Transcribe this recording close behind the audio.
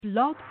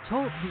Blog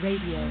Talk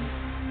Radio.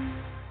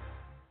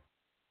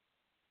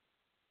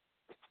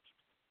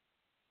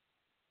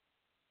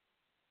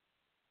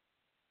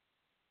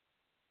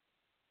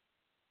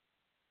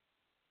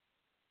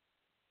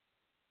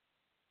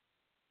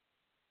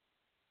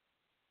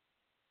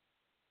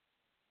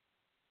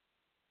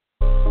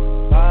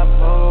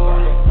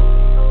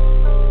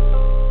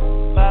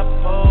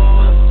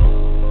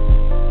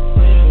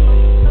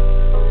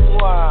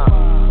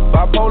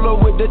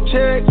 Bipolar with the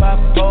check.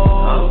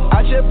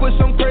 I just put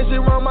some crazy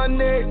around my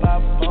neck.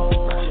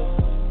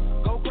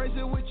 Go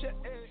crazy with your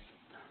ex.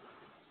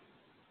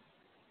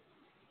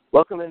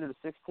 Welcome into the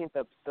 16th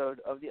episode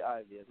of The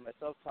Ivy. As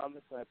myself,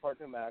 Thomas, and my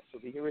partner Max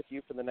will be here with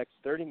you for the next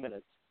 30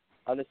 minutes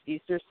on this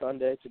Easter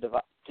Sunday to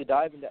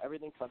dive into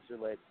everything Cubs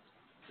related.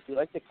 If you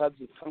like the Cubs,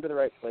 you've come to the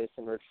right place,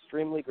 and we're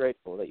extremely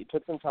grateful that you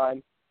took some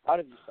time out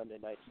of your Sunday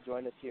night to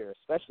join us here,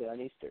 especially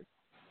on Easter.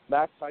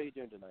 Max, how are you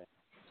doing tonight?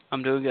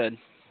 I'm doing good.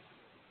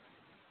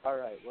 All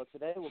right. Well,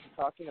 today we'll be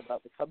talking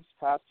about the Cubs'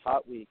 past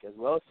hot week, as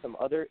well as some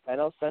other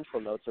NL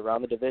Central notes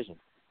around the division.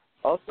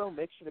 Also,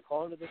 make sure to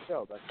call into the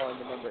show by calling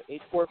the number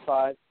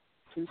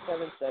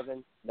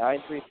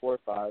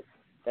 845-277-9345.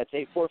 That's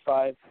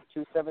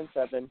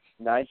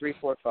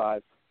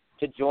 845-277-9345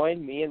 to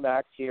join me and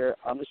Max here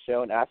on the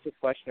show and ask a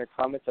question or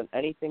comments on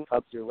anything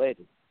Cubs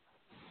related.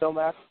 So,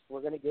 Max,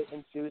 we're going to get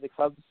into the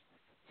Cubs'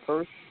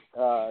 first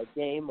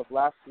game of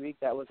last week.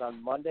 That was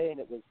on Monday, and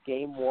it was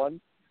Game 1.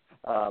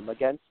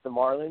 Against the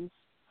Marlins,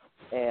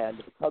 and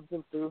the Cubs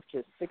improved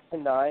to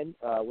 6-9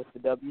 with the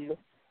W.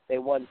 They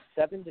won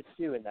 7-2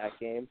 in that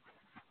game.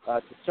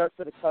 To start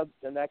for the Cubs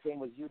in that game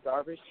was Yu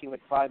Darvish. He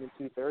went 5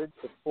 2/3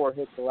 with 4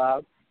 hits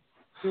allowed,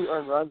 2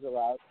 earned runs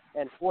allowed,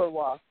 and 4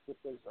 walks, which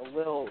was a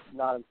little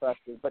not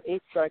impressive. But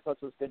 8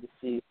 strikeouts was good to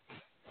see.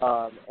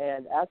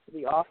 And as for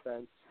the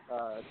offense,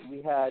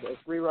 we had a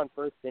 3-run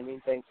first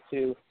inning thanks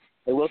to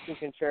a Wilson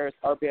Contreras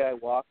RBI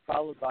walk,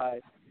 followed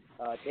by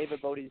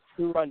David Bodie's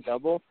 2-run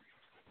double.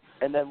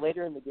 And then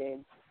later in the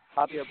game,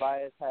 Javier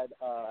Baez had,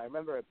 I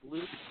remember, a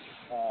blue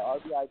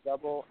RBI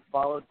double,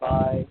 followed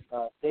by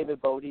David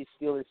Bodie,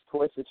 Steelers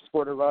twice, which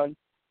scored a run.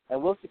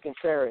 And Wilson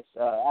Contreras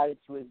added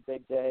to his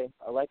big day.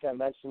 Like I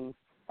mentioned,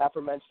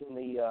 aforementioned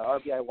the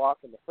RBI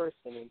walk in the first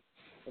inning.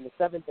 In the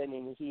 7th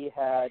inning, he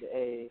had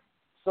a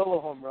solo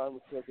home run,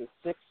 which was his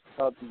 6th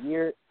of the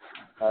year.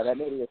 That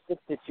made it a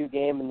 6-2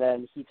 game, and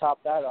then he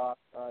topped that off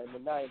in the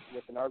 9th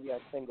with an RBI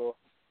single,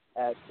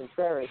 as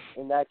Contreras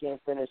in that game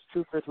finished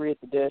 2 for 3 at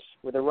the dish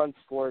with a run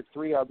scored,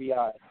 3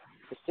 RBI,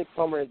 the 6th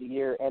homer of the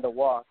year, and a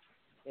walk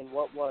in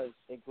what was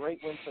a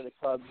great win for the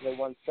Cubs. They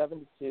won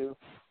 7-2.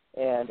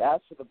 And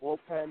as for the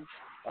bullpen,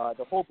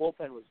 the whole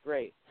bullpen was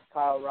great.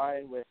 Kyle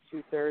Ryan with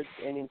 2/3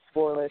 innings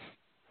scoreless,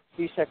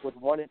 Cishek with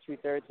 1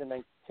 2/3, and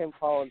then Tim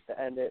Collins to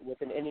end it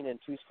with an inning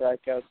and 2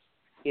 strikeouts.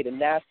 He had a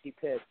nasty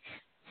pitch.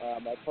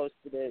 I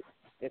posted it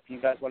if you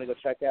guys want to go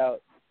check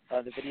out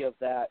the video of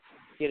that.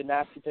 He had a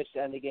nasty pitch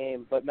to end the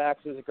game. But,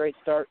 Max, it was a great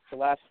start to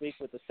last week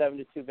with a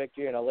 7-2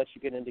 victory, and I'll let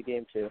you get into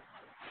Game 2.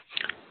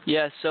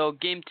 Yeah, so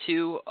Game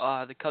 2,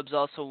 the Cubs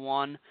also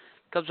won.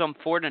 Cubs won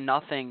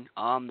 4-0.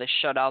 They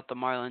shut out the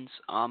Marlins.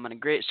 And a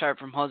great start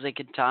from Jose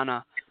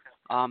Quintana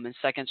in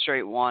second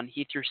straight one.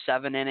 He threw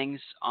 7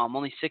 innings,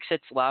 only 6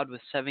 hits allowed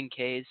with 7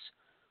 Ks.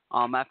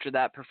 After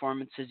that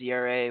performance, his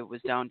ERA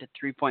was down to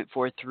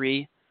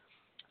 3.43.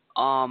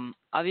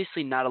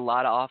 Obviously not a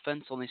lot of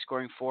offense, only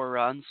scoring 4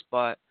 runs,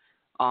 but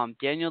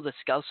Daniel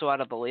Descalso out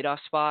of the leadoff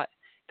spot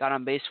got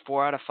on base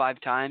 4 out of 5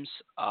 times.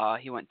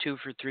 He went 2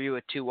 for 3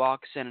 with 2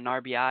 walks and an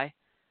RBI.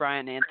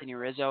 Bryant and Anthony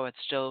Rizzo had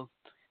still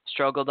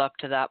struggled up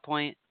to that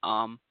point.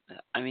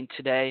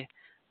 Today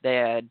they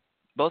had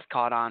both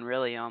caught on,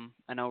 really. I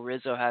know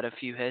Rizzo had a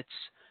few hits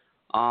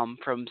from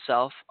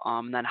himself.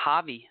 And then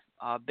Javi,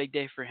 big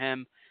day for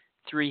him.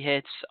 3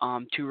 hits,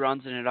 2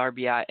 runs, and an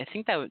RBI. I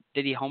think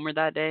did he homer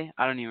that day?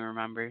 I don't even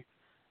remember.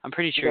 I'm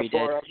pretty sure he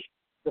did.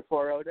 The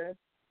 4-0 day?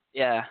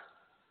 Yeah.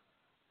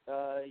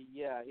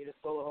 Yeah, he had a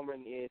solo homer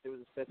in the 8th. It was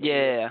a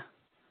 5th.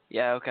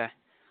 Yeah, okay.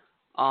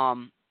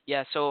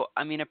 So,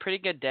 a pretty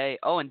good day.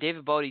 Oh, and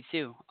David Bodie,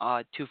 too.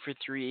 2 for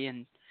 3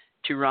 and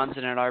 2 runs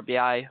and an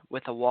RBI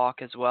with a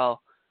walk as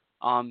well.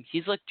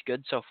 He's looked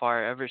good so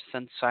far ever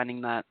since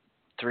signing that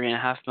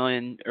 $3.5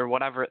 million or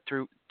whatever,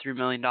 $3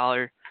 million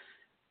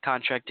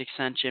contract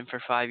extension for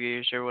 5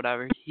 years or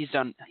whatever. He's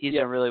done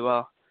really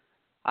well.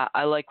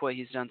 I like what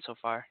he's done so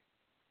far.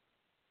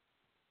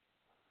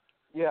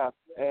 Yeah,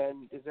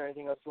 and is there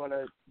anything else you want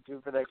to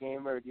do for that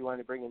game, or do you want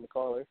to bring in the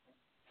caller?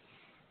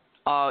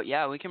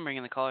 Yeah, we can bring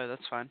in the caller.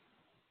 That's fine.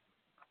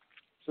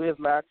 So we have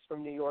Max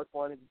from New York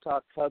wanting to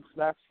talk Cubs.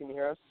 Max, can you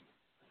hear us?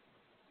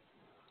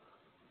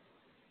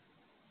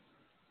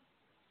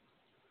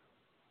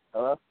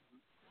 Hello?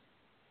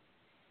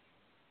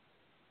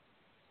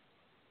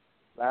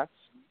 Max?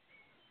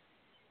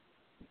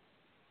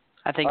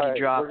 I think he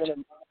dropped. We're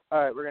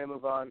going to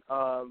move on.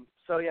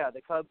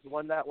 The Cubs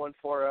won that one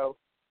 4-0,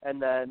 and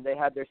then they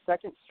had their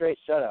second straight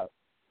shutout.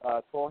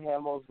 Cole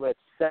Hamels with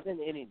 7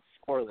 innings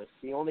scoreless.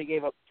 He only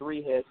gave up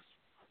 3 hits,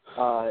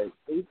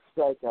 8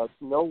 strikeouts,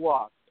 no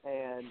walks,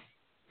 and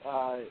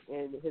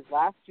in his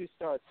last 2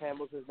 starts,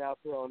 Hamels has now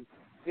thrown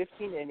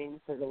 15 innings,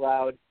 has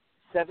allowed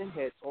 7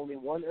 hits, only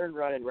 1 earned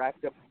run, and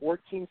racked up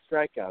 14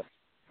 strikeouts.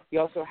 He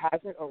also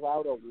hasn't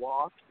allowed a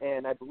walk,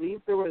 and I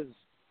believe there was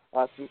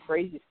some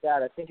crazy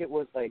stat. I think it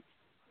was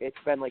it's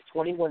been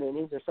 21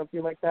 innings or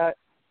something like that,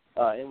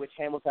 in which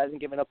Hamels hasn't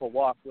given up a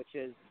walk, which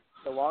is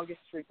the longest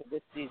streak of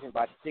this season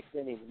by 6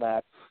 innings,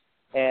 Max.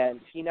 And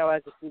he now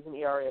has a season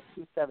ERA of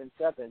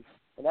 2.77.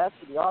 And as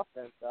for the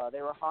offense,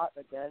 they were hot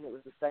again. It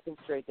was the second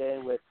straight day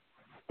in which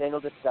Daniel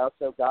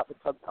Descalso got the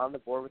Cubs on the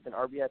board with an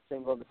RBI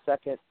single in the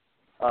second.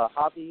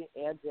 Javi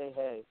and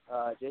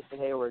Jason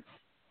Hayward,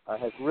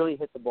 has really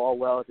hit the ball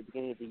well at the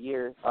beginning of the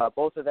year.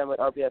 Both of them with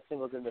RBI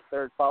singles in the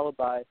third, followed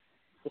by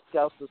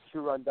Descalso's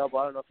 2-run double.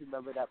 I don't know if you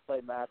remember that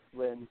play, Max,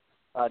 when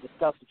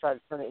Descalso tried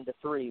to turn it into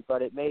 3,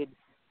 but it made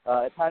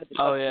it had the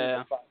Cubs.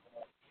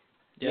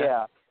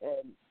 Yeah.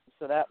 And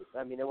so that,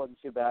 it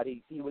wasn't too bad.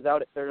 He was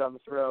out at third on the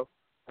throw,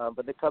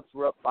 but the Cubs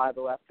were up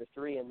 5-0 after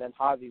 3, and then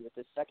Javi with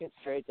his second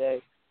straight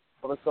day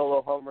of a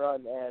solo home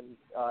run, and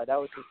that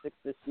was his 6th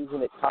this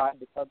season. It tied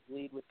the Cubs'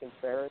 lead with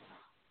Contreras,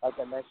 like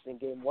I mentioned in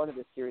Game 1 of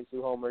this series,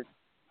 who homered.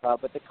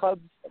 But the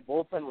Cubs'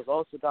 bullpen was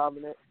also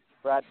dominant.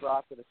 Brad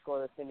Brock with a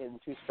scoreless inning and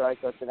 2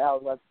 strikeouts, and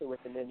Alan Webster with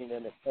an inning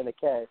and a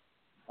K.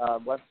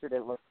 Webster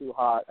didn't look too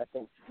hot, I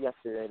think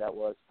yesterday that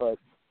was. But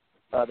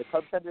the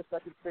Cubs had their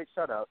second straight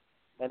shutout,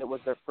 and it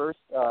was their first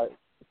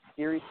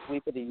series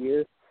sweep of the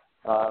year.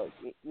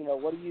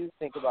 What do you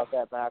think about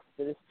that, Max?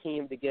 For this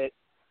team to get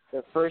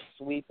their first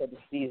sweep of the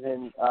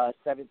season,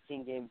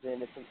 17 games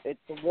in, it's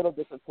a little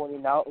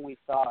disappointing, not what we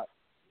thought,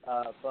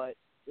 but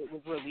it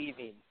was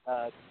relieving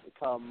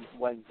come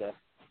Wednesday.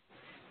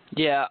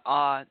 Yeah,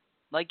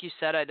 like you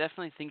said, I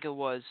definitely think it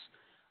was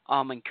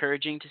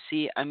encouraging to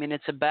see.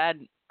 It's a bad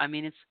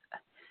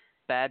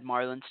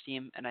Marlins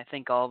team, and I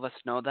think all of us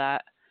know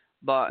that.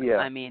 But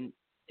yeah.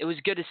 It was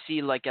good to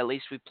see at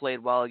least we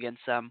played well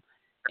against them.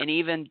 And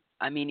even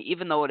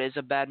though it is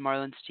a bad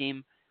Marlins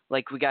team,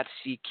 we got to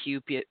see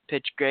Q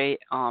pitch great,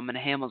 and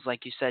Hamels,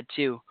 like you said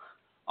too.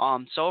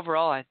 So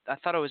overall, I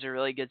thought it was a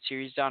really good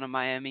series down in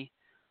Miami.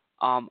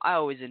 I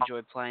always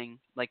enjoy playing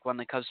when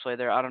the Cubs play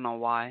there. I don't know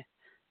why,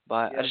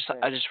 but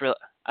yeah,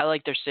 I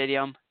like their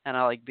stadium, and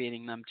I like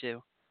beating them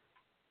too.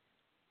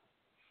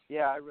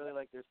 Yeah, I really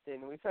like their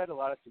stadium. We've had a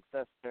lot of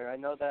success there. I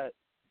know that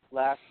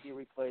last year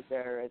we played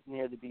there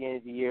near the beginning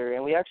of the year,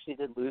 and we actually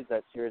did lose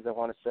that series, I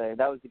want to say.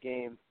 That was the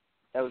game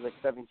that was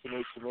 17,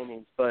 18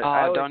 innings. But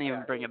don't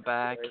even bring it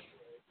back.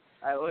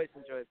 I always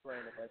enjoy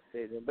playing at that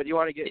stadium. But you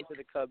want to get into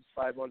the Cubs'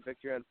 5-1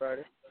 victory on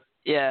Friday?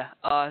 Yeah.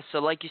 So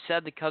like you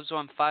said, the Cubs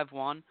won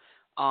 5-1.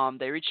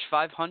 They reached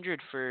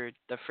 500 for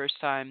the first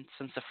time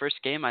since the first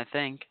game, I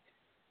think,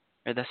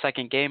 or the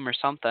second game or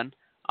something.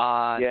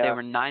 Yeah. They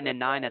were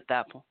 9-9 at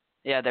that point.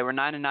 Yeah, they were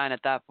 9-9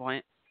 at that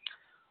point.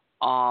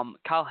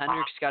 Kyle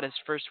Hendricks got his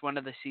first win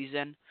of the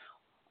season.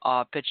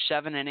 Pitched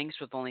 7 innings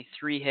with only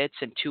 3 hits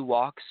and 2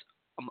 walks.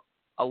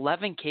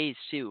 11 Ks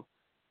too.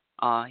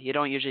 You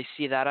don't usually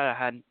see that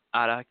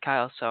out of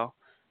Kyle, so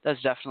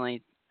that's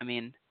definitely.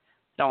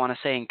 Don't want to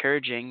say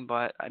encouraging,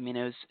 but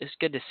it's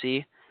good to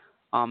see,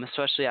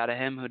 especially out of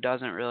him who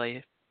doesn't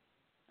really.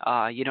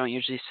 You don't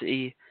usually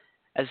see,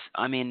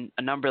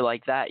 a number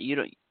like that.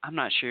 I'm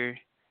not sure.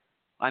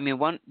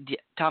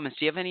 Thomas,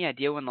 do you have any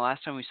idea when the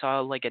last time we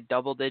saw a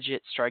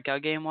double-digit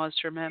strikeout game was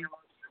from him?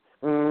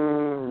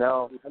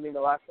 No. The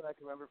last one I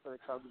can remember for the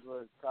Cubs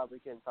was probably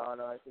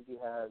Quintana. I think he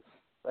has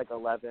 10 or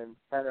 11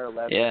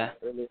 earlier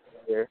this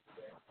year.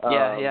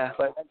 Yeah.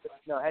 But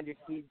Hendricks,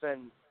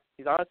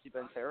 he's honestly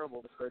been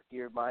terrible the first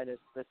year minus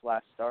this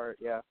last start.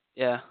 Yeah.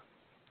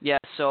 Yeah.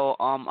 So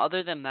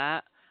other than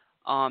that,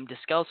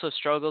 Descalso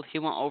struggled. He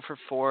went 0 for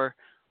 4.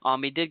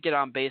 He did get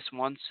on base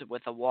once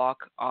with a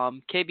walk.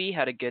 KB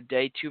had a good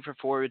day, 2 for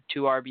 4 with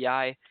 2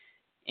 RBI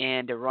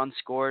and a run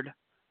scored,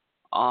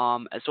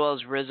 as well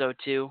as Rizzo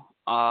too,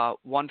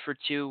 1 for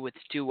 2 with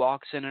 2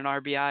 walks and an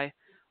RBI,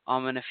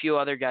 and a few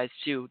other guys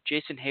too.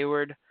 Jason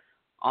Hayward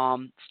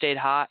stayed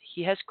hot.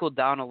 He has cooled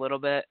down a little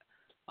bit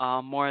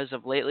more as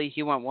of lately.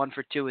 He went 1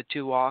 for 2 with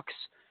 2 walks.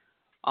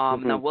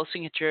 Now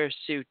Wilson Contreras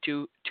too,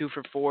 2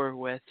 for 4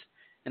 with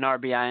an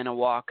RBI and a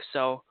walk.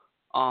 So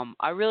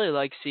I really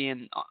like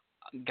seeing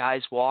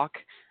guys walk.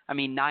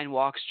 9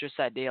 walks just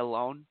that day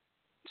alone.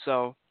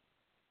 So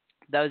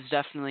that was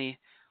definitely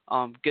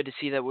good to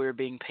see that we were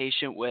being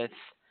patient with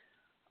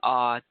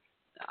the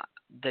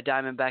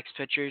Diamondbacks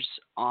pitchers.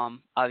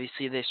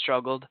 Obviously they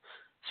struggled,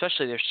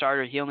 especially their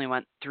starter. He only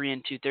went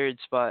 3 2/3,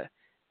 but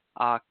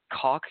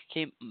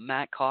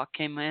Matt Koch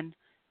came in.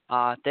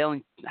 They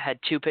only had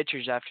 2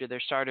 pitchers after their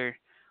starter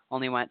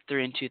only went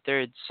 3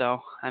 2/3.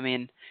 So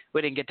we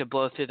didn't get to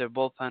blow through their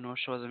bullpen,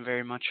 which wasn't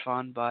very much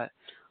fun. But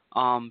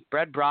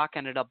Brad Brock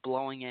ended up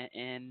blowing it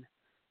in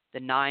the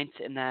 9th,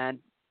 and then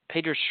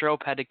Pedro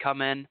Strop had to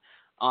come in,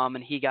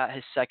 and he got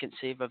his second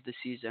save of the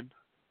season.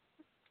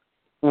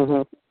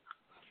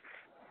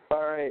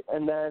 All right,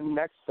 and then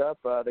next up,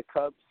 the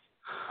Cubs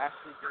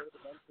actually were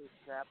able to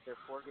snap their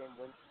 4-game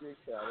win streak.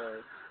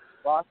 They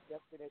lost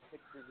yesterday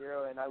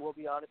 6-0, and I will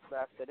be honest,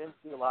 Max, I didn't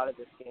see a lot of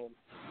this game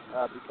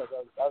because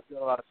I was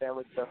doing a lot of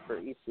family stuff for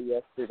Easter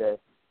yesterday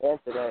and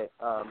today,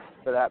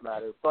 for that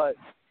matter. But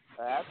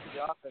as for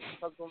the offense, the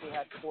Cubs only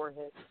had 4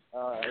 hits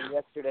in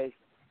yesterday's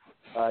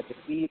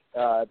defeat.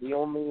 The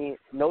only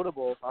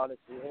notable,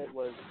 honestly, hit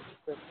was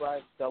Chris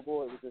Bryant's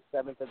double. It was the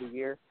 7th of the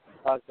year.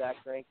 Zach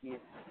Greinke.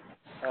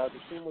 The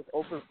team was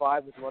 0 for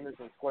 5 with runners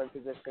in scoring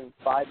position,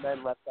 5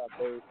 men left on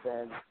base,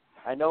 and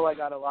I know I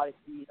got a lot of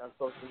heat on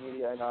social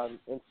media and on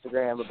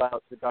Instagram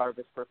about the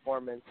Darvish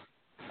performance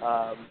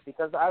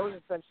because I was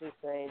essentially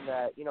saying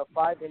that,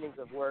 5 innings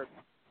of work,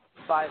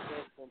 5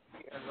 hits and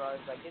 3 earned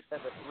runs. I get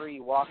that the 3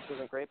 walks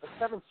wasn't great, but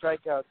 7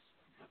 strikeouts.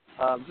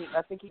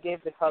 I think he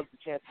gave the Cubs a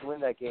chance to win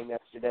that game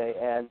yesterday,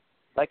 and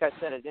like I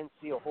said, I didn't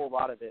see a whole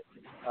lot of it.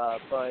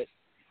 But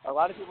a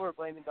lot of people were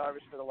blaming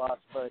Darvish for the loss,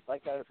 but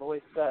like I've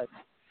always said,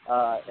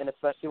 and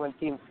especially when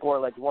teams score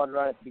like 1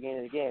 run at the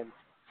beginning of the game,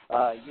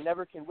 you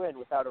never can win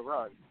without a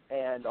run.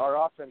 And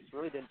our offense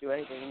really didn't do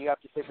anything, and you have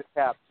to tip the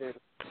cap to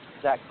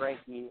Zach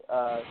Greinke.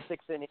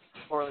 6 innings,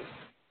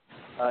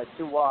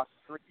 2 walks,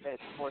 3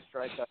 hits, 4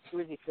 strikeouts. He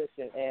was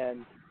efficient,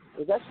 and it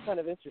was actually kind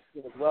of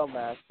interesting as well,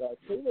 Max.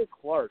 Taylor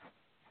Clark,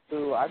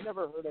 who I've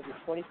never heard of, is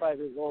 25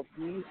 years old.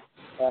 He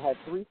had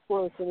 3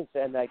 scoreless innings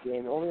to end that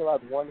game, only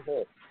allowed 1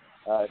 hit.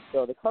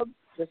 So the Cubs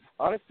just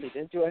honestly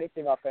didn't do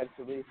anything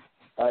offensively.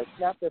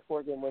 Snapped their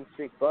 4-game win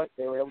streak, but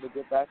they were able to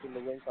get back in the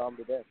win column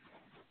today.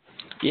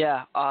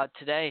 Yeah,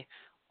 today,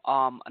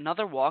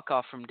 another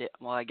walk-off from,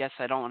 well, I guess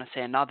I don't want to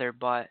say another,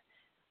 but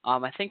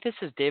I think this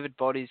is David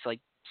Bodie's,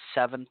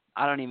 7th.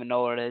 I don't even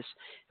know what it is.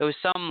 It was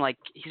some,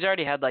 he's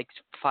already had,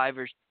 5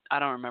 or, I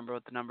don't remember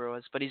what the number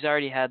was, but he's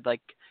already had,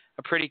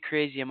 a pretty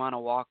crazy amount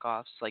of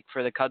walk-offs,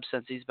 for the Cubs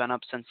since he's been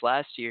up since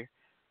last year.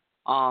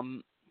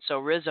 So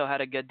Rizzo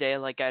had a good day,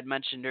 like I had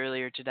mentioned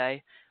earlier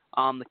today.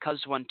 The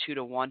Cubs won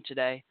 2-1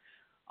 today.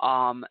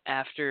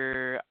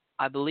 After,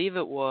 I believe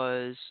it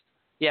was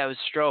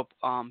Strop.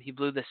 He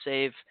blew the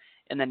save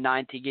in the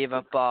 9th. He gave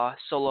up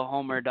solo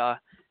homer to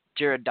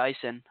Jared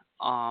Dyson.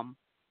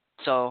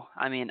 So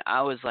I mean,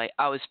 I was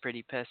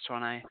pretty pissed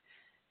when I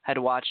had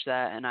watched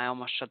that, and I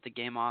almost shut the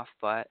game off.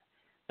 But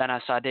then I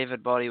saw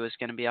David Bodie was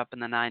going to be up in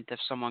the 9th if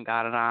someone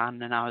got it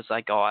on, and I was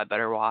like, oh, I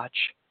better watch.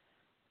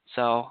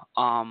 So,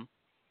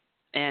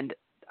 and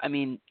I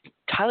mean,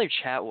 Tyler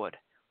Chatwood,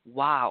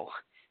 wow,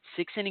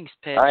 6 innings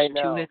pitched,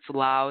 2 hits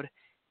allowed,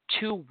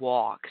 2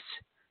 walks,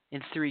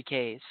 and 3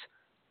 Ks.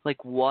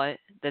 What?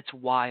 That's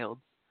wild.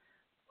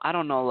 I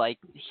don't know,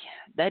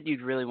 that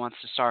dude really wants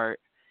to start.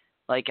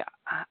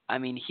 I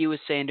mean, he was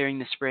saying during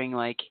the spring,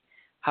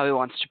 how he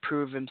wants to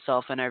prove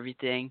himself and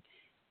everything.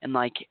 And,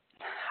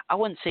 I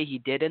wouldn't say he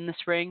did in the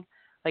spring.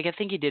 I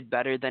think he did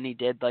better than he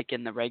did,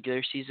 in the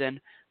regular season.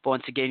 But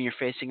once again, you're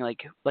facing,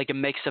 a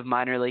mix of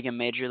minor league and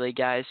major league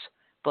guys.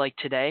 But,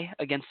 today,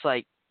 against,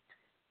 I'm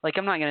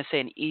not going to say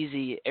an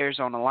easy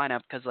Arizona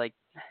lineup because,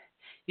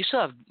 you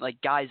still have,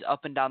 guys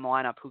up and down the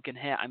lineup who can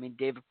hit. I mean,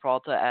 David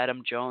Peralta,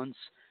 Adam Jones,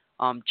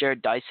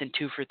 Jared Dyson,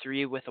 2 for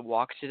 3 with a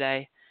walk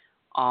today.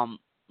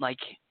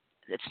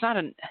 It's not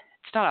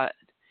a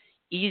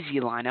easy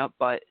lineup,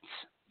 but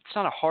it's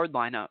not a hard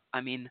lineup.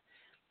 I mean,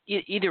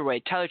 either way,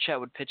 Tyler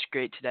Chatwood pitched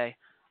great today.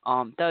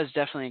 That was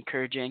definitely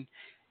encouraging.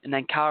 And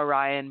then Kyle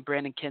Ryan,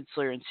 Brandon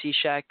Kintzler, and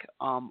Cishek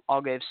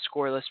all gave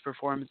scoreless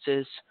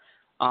performances.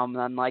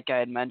 Then, like I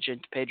had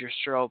mentioned, Pedro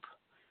Strop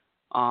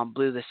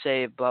blew the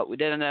save, but we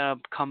did end up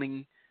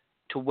coming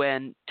to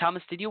win.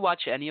 Thomas, did you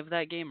watch any of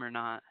that game or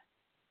not?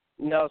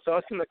 No, so I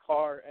was in the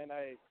car, and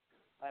I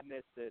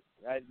missed it.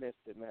 I missed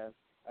it, man.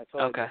 I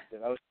totally missed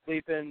it. I was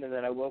sleeping, and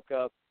then I woke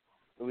up.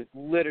 It was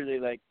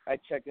literally I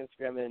checked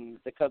Instagram, and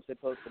the Cubs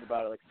had posted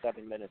about it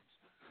 7 minutes.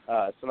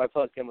 So my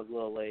post-game was a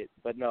little late.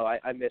 But no,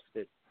 I missed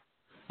it.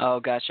 Oh,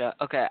 gotcha.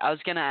 Okay, I was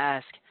going to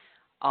ask,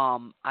 I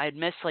had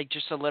missed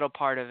just a little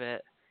part of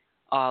it.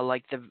 How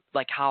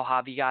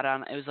Javi got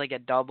on. It was a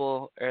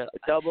double. A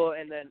double,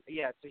 and then,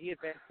 so he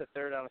advanced to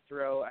third on a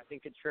throw. I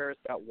think Contreras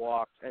got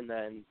walked, and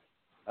then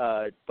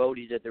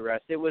Bodie did the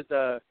rest. It was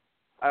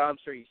I'm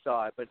sure you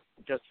saw it, but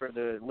just for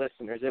the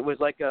listeners, it was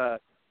the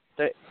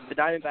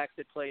Diamondbacks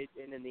had played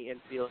in the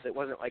infield. It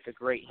wasn't a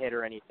great hit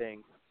or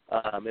anything.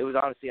 It was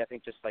honestly, I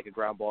think, just a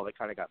ground ball that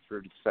kind of got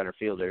through to the center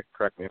fielder.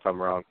 Correct me if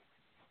I'm wrong.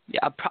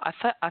 Yeah,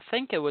 I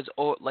think it was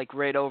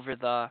right over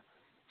the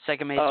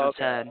second baseman's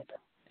head.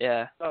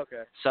 Yeah.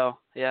 Okay. So,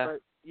 yeah.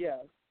 But, yeah,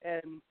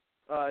 and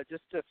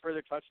just to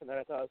further touch on that,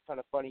 I thought it was kind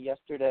of funny.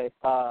 Yesterday,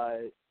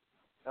 I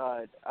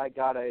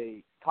got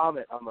a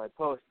comment on my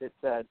post. It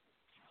said,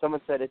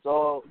 someone said, it's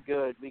all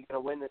good. We got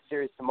to win this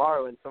series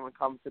tomorrow. And someone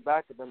commented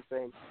back at them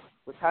saying,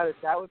 was Tyler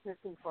Chatwood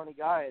pitching? Funny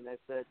guy. And I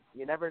said,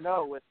 you never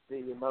know with the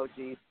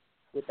emoji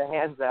with the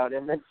hands out.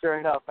 And then sure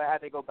enough, I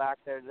had to go back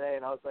there today.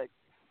 And I was like,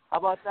 how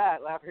about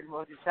that? Laughing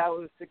emoji.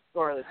 Chatwood was 6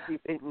 scoreless.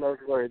 Keep eating those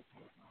words.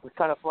 It was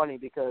kind of funny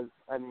because,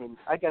 I mean,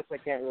 I guess I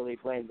can't really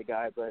blame the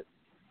guy, but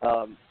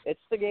it's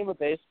the game of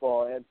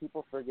baseball, and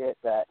people forget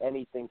that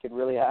anything can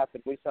really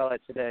happen. We saw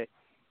that today.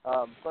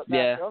 But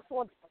Matt, I also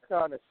want to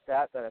touch on a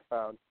stat that I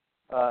found.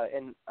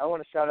 and I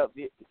want to shout out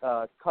the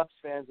Cubs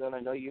fans, and I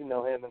know you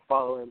know him and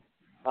follow him.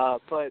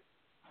 But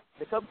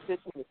the Cubs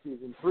pitching this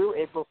season through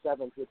April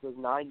 7th, which was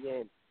 9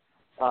 games,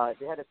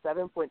 they had a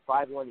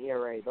 7.51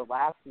 ERA, the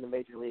last in the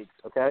major leagues,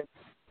 okay?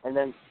 And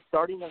then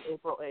starting on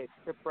April 8th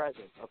to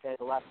present, okay,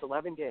 the last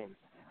 11 games,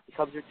 the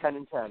Cubs are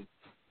 10-10.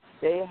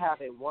 They have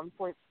a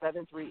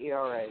 1.73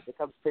 ERA, the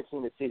Cubs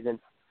pitching this season,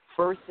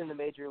 first in the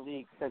major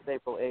league since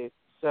April 8th.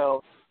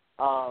 So,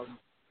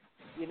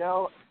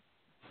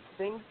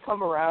 things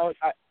come around.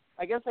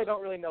 I guess I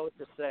don't really know what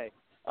to say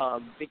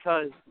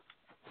because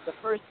the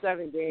first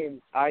 7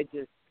 games, I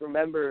just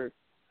remember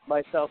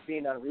myself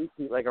being on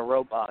repeat like a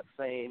robot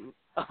saying,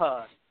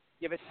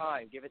 give it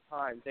time,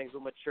 things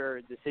will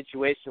mature, the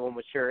situation will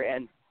mature.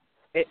 And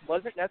it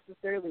wasn't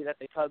necessarily that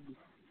the Cubs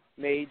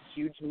made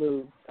huge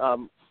moves.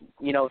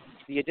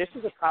 The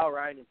additions of Kyle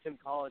Ryan and Tim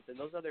Collins and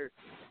those other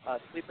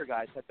sleeper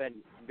guys have been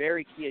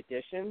very key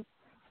additions,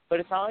 but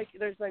it's not like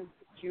there's been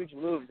huge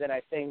moves, and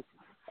I think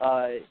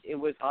it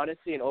was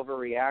honestly an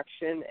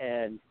overreaction,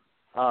 and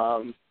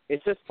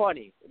it's just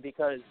funny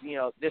because,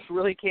 this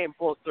really came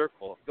full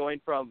circle,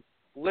 going from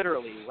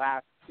literally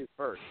last to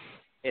first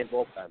in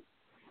bullpen.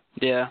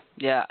 Yeah,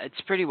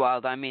 it's pretty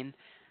wild. I mean,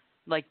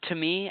 to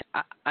me,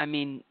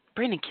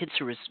 Brandon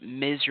Kitzler was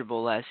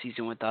miserable last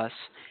season with us.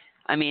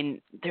 I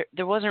mean,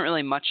 there wasn't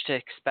really much to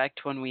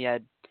expect when we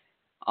had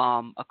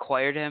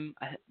acquired him.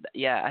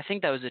 I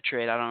think that was a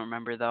trade. I don't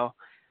remember though.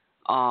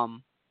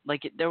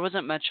 There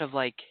wasn't much of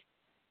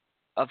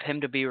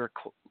him to be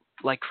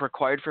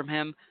required from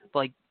him.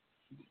 But,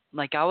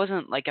 I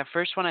wasn't at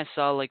first when I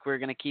saw we were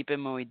gonna keep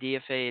him when we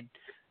DFA'd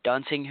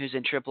Dunsing, who's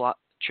in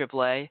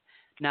AAA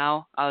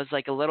now. I was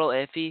a little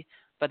iffy,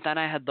 but then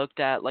I had looked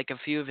at a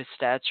few of his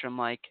stats from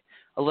a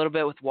little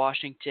bit with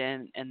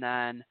Washington, and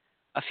then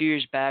a few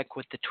years back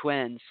with the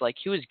Twins.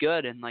 He was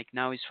good, and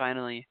now he's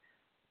finally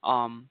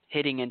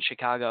hitting in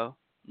Chicago,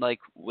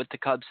 with the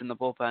Cubs in the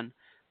bullpen.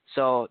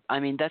 So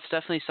that's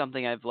definitely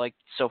something I've liked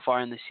so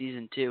far in the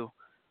season too.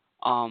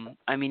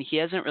 He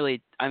hasn't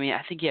really. I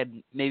think he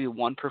had maybe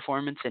one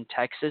performance in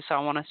Texas, I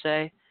want to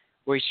say,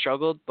 where he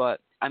struggled,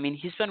 but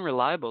he's been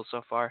reliable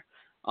so far,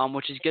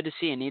 which is good to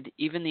see. And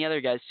even the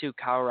other guys too,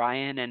 Kyle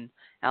Ryan and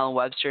Alan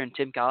Webster and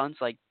Tim Collins,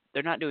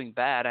 they're not doing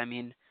bad.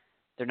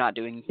 They're not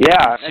doing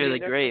necessarily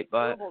great,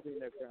 but holding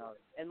their ground.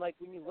 And when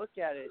you look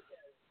at it,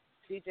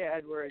 C.J.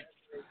 Edwards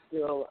is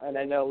still, and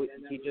I know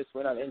he just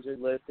went on injured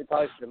list. I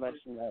probably should have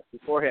mentioned that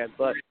beforehand,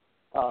 but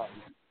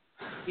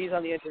he's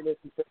on the injured list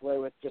in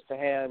AAA with just a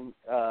hand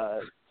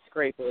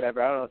scrape or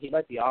whatever. I don't know. He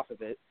might be off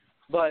of it,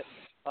 but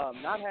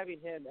not having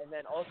him, and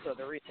then also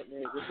the recent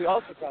news, which we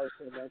also probably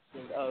should have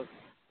mentioned, of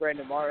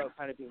Brandon Morrow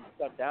kind of being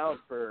shut down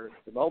for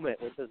the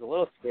moment, which is a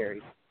little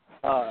scary.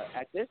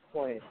 At this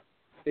point,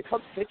 the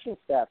Cubs pitching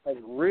staff has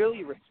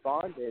really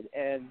responded,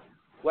 and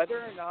whether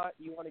or not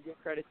you want to give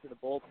credit to the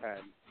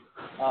bullpen,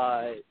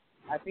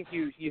 I think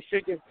you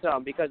should give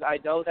some, because I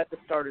know that the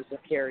starters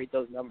have carried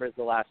those numbers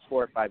the last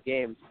 4 or 5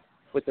 games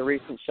with the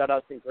recent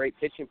shutouts and great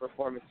pitching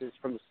performances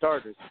from the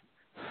starters.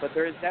 But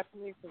there is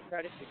definitely some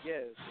credit to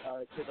give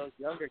to those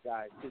younger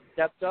guys who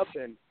stepped up,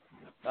 and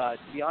to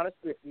be honest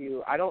with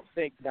you, I don't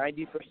think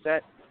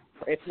 90%,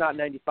 if not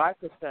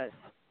 95%,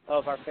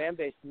 of our fan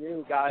base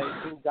knew guys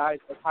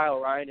like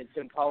Kyle Ryan and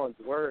Tim Collins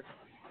were.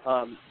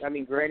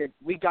 Granted,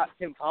 we got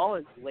Tim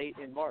Collins late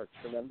in March,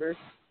 remember?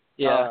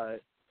 Yeah.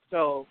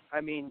 So,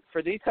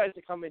 for these guys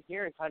to come in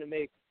here and kind of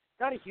make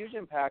not a huge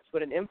impact,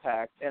 but an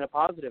impact, and a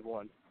positive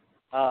one,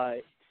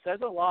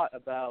 says a lot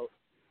about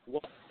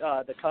what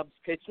the Cubs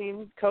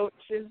pitching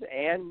coaches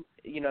and,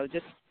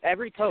 just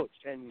every coach.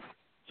 And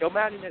Joe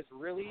Maddon has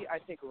really, I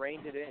think,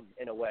 reined it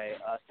in a way.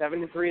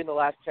 7-3 in the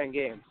last 10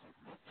 games.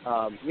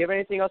 Do you have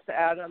anything else to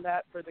add on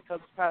that for the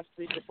Cubs past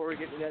week before we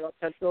get to NL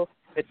Central?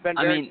 It's been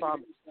very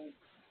promising.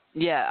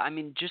 Yeah,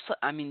 just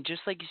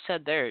like you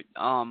said there,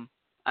 the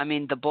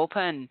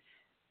bullpen,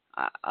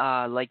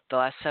 the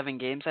last 7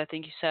 games, I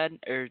think you said,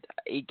 or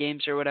 8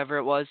 games or whatever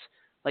it was,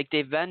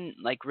 they've been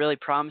really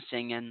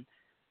promising, and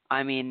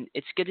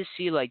it's good to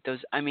see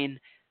those.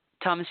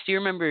 Thomas, do you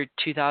remember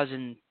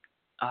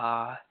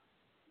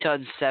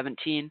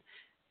 2017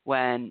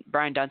 when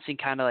Brian Dunsing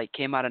kind of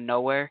came out of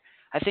nowhere?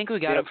 I think we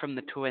got him from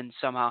the Twins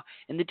somehow,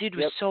 and the dude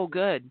was so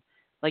good.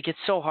 It's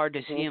so hard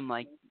to see him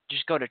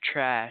just go to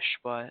trash,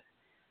 but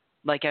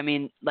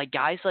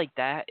guys like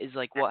that is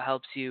what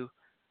helps you.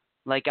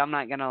 I'm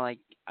not gonna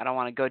I don't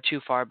want to go too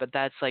far, but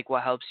that's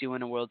what helps you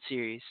win a World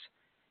Series.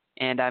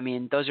 And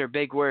those are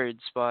big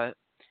words, but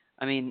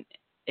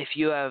if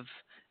you have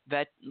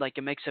a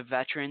mix of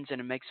veterans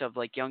and a mix of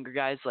younger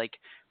guys like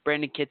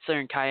Brandon Kitzler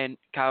and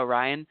Kyle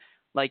Ryan,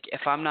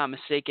 if I'm not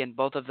mistaken,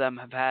 both of them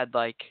have had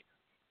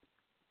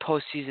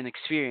postseason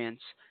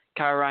experience.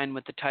 Kyle Ryan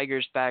with the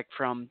Tigers back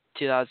from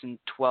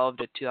 2012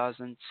 to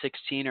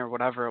 2016 or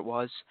whatever it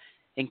was,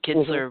 and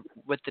Kitzler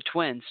with the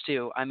Twins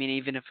too.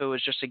 Even if it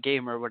was just a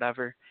game or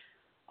whatever.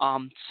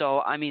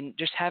 So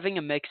just having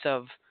a mix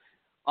of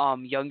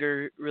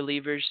younger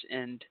relievers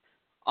and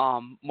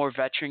more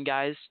veteran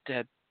guys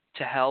to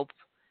help.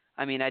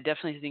 I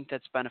definitely think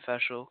that's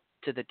beneficial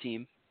to the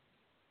team.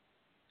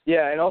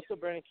 Yeah, and also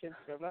Brandon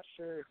Kinster. I'm not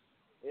sure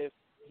if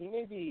he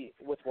may be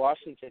with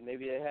Washington.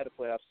 Maybe they had a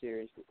playoff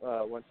series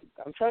once.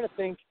 I'm trying to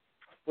think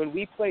when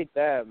we played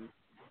them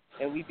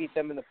and we beat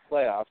them in the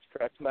playoffs,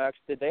 correct, Max?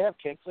 Did they have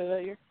Kinsley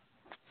that year?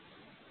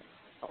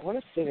 I want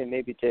to say they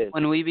maybe did.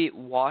 When we beat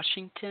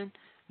Washington?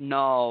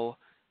 No.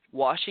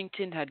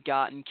 Washington had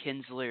gotten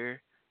Kinsler.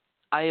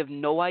 I have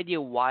no idea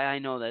why I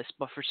know this,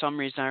 but for some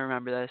reason I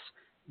remember this.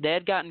 They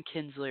had gotten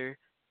Kinsler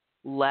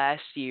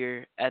last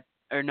year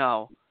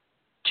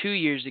 2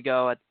 years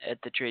ago at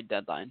the trade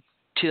deadline.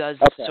 Okay.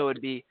 So it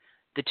would be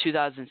the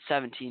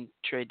 2017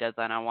 trade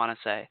deadline, I want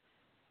to say.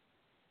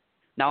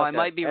 Now, Okay. I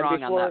might be And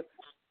wrong on that.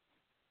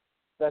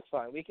 That's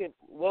fine.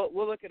 We'll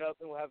look it up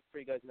and we'll have it for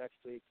you guys next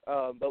week.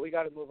 But we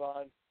got to move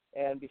on.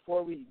 And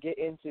before we get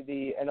into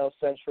the NL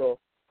Central,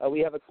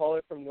 we have a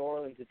caller from New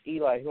Orleans. It's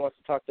Eli who wants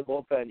to talk to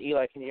bullpen.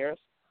 Eli, can you hear us?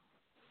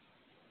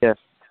 Yes.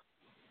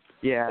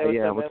 Yeah, Hey,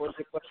 yeah. what's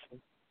your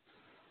question?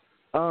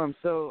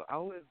 So I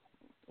was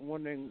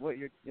wondering what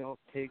your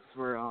takes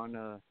were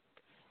on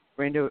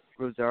Randy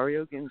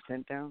Rosario getting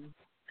sent down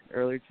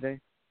earlier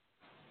today.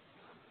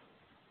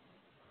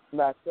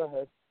 Max, go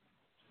ahead.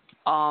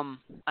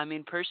 I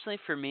mean, personally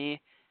for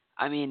me,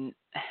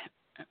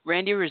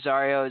 Randy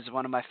Rosario is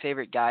one of my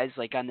favorite guys,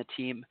 like, on the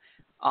team.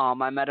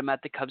 I met him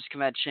at the Cubs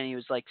convention. He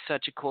was, like,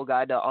 such a cool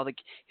guy.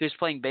 He was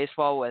playing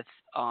baseball with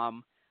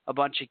a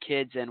bunch of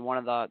kids in one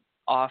of the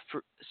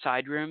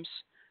off-side rooms.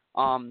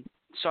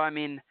 So, I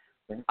mean,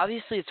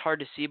 obviously it's hard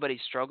to see, but he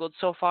struggled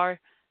so far.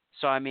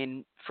 So, I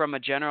mean, from a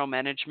general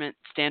management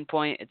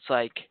standpoint, it's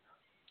like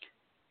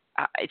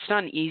it's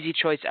not an easy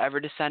choice ever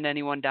to send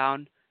anyone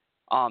down.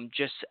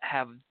 Just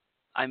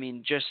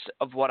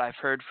of what I've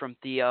heard from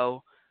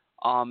Theo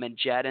and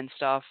Jed and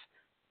stuff.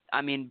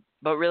 I mean,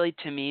 but really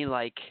to me,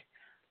 like,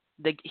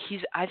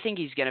 I think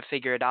he's going to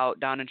figure it out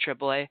down in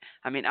AAA.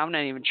 I mean, I'm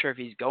not even sure if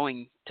he's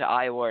going to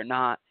Iowa or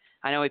not.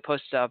 I know he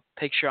posted a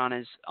picture on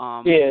his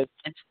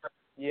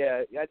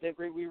Yeah, I think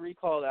we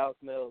recalled Alex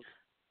Mills,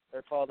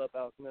 or called up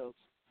Alex Mills.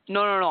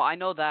 No, I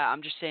know that.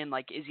 I'm just saying,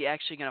 like, is he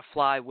actually going to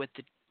fly with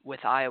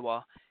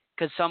Iowa?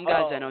 Because some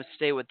guys I know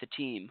stay with the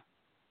team.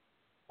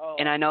 Oh,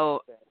 and I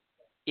know, okay.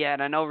 yeah,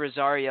 and I know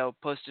Rosario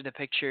posted a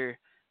picture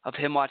of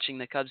him watching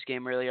the Cubs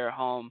game earlier at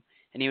home,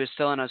 and he was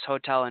still in his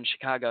hotel in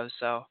Chicago.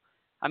 So,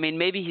 I mean,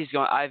 maybe he's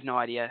going. I have no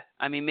idea.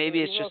 I mean,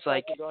 maybe it's just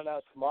like going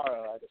out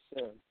tomorrow, I'd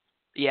assume.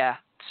 Yeah.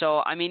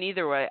 So, I mean,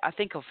 either way, I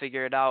think he'll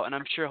figure it out, and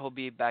I'm sure he'll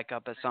be back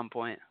up at some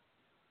point.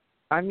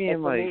 I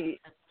mean, like.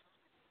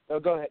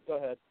 Go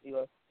ahead,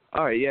 Eli.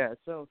 All right, yeah.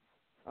 So,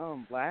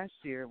 last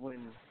year when,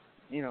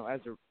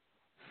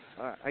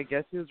 I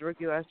guess he was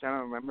rookie last year. I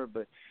don't remember,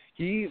 but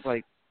he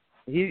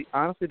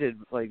honestly did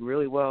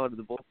really well out of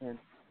the bullpen,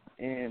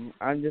 and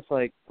I'm just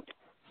like,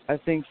 I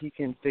think he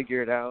can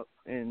figure it out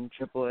in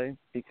AAA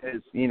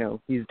because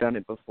he's done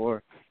it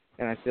before,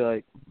 and I feel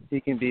like he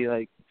can be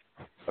like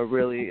a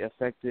really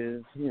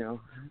effective,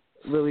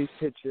 relief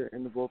pitcher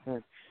in the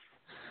bullpen.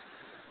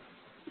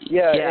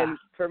 Yeah, and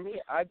for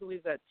me, I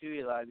believe that too,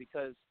 Eli,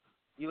 because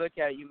you look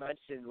at it, you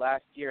mentioned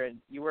last year, and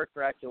you were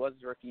correct, it was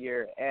his rookie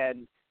year,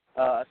 and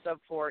a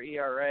sub-4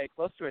 ERA,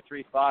 close to a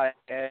 3.5,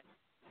 and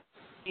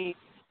he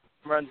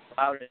runs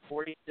out at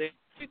 46,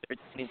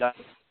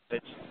 213,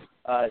 which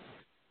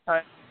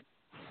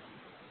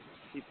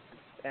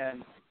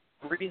and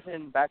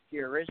reason back to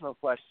your original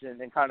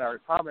question and kind of our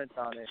comments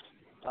on it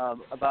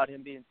about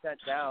him being sent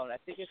down, I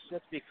think it's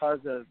just because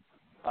of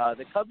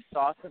the Cubs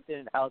saw something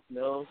in Alex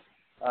Mills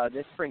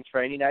this spring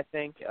training, I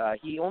think.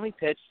 He only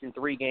pitched in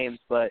 3 games,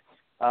 but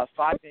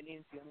 5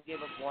 innings, he only gave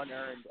up 1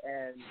 earned,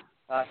 and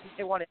I think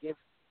they want to give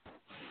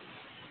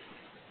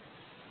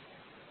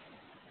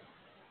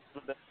a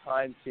little bit of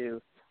time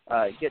to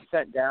get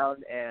sent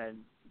down and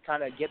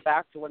kind of get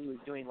back to what he was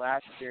doing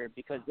last year,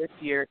 because this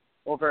year,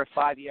 over a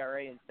 5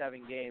 ERA in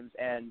 7 games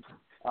and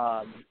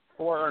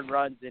 4 earned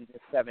runs in just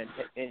 7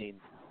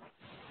 innings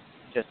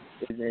just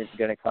isn't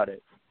going to cut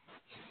it.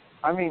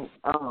 I mean,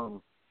 I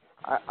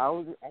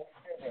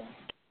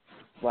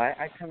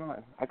kind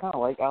of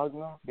like Alex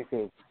Mills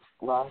because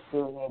last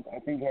year I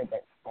think he had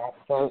that back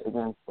start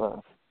against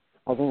I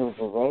think it was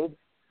the Reds,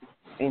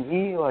 and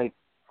he I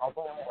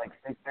think he had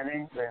 6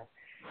 innings and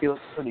he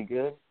looked pretty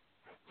good.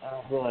 And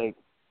I feel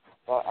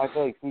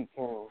like he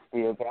can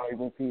be a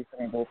valuable piece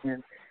in the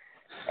bullpen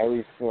at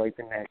least for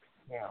the next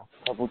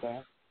couple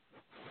games.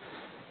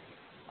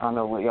 I don't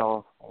know what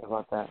y'all think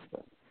about that,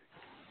 but.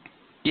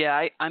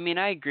 Yeah, I mean,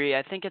 I agree.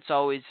 I think it's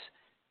always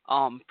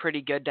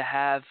pretty good to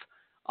have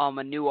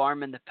a new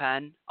arm in the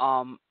pen.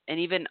 And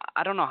even,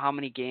 I don't know how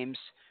many games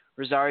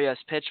Rosario has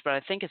pitched, but I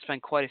think it's been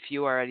quite a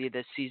few already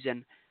this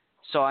season.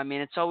 So, I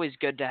mean, it's always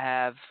good to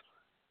have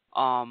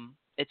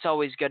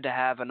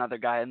another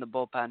guy in the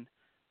bullpen.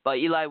 But,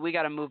 Eli, we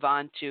got to move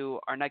on to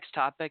our next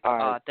topic.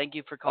 Right. Thank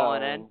you for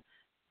calling in.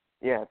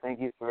 Yeah, thank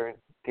you for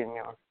getting me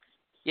on.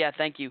 Yeah,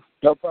 thank you.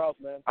 No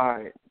problem, man.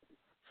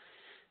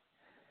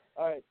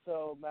 All right,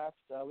 so, Max,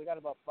 we got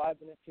about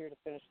 5 minutes here to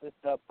finish this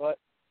up, but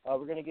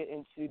we're going to get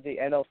into the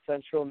NL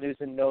Central news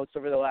and notes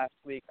over the last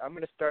week. I'm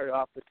going to start it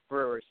off with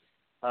Brewers.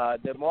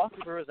 The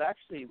Milwaukee Brewers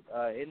actually,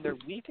 in their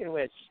week in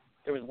which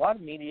there was a lot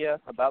of media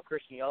about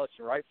Christian Yelich,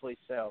 and rightfully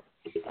so,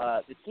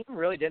 the team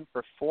really didn't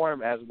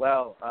perform as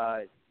well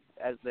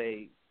as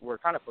they were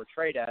kind of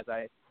portrayed as.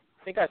 I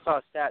think I saw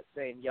a stat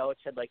saying Yelich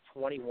had like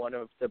 21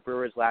 of the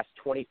Brewers' last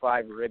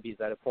 25 ribbies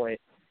at a point.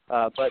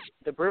 But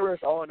the Brewers,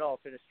 all in all,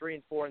 finished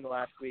 3-4 in the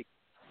last week.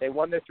 They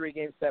won their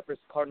 3-game set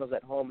versus the Cardinals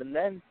at home, and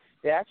then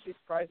they actually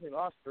surprisingly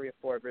lost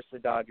 3-4 versus the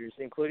Dodgers,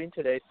 including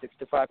today's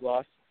 6-5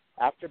 loss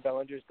after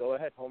Bellinger's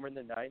go-ahead homer in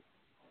the ninth.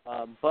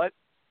 But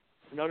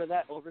none of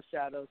that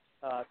overshadows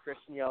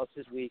Christian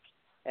Yelich's week,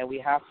 and we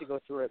have to go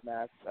through it,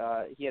 Max.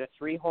 He had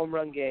a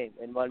 3-home-run game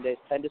in Monday's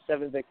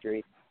 10-7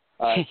 victory.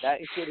 That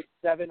included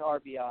 7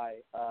 RBI.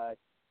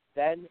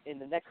 Then in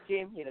the next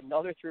game, he had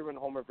another 3-run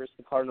homer versus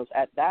the Cardinals.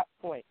 At that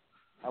point,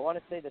 I want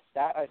to say the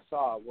stat I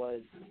saw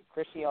was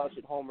Christian Yelich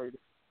had homered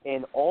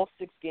in all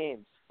 6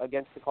 games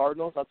against the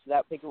Cardinals. Up to that,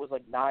 I think it was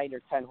like 9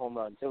 or 10 home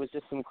runs. It was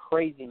just some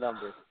crazy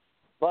numbers.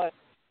 But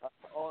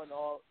all in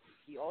all,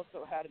 he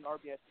also had an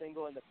RBI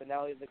single in the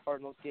finale of the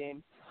Cardinals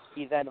game.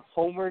 He then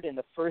homered in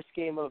the first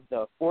game of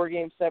the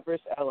 4-game set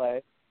versus LA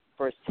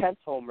for his 10th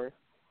homer.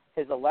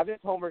 His 11th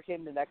homer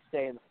came the next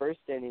day in the first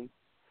inning.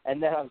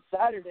 And then on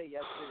Saturday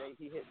yesterday,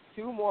 he hit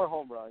 2 more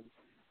home runs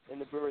in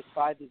the Brewers'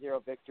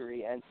 5-0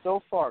 victory. And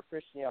so far,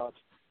 Christian Yelich,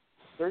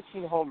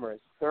 13 homers,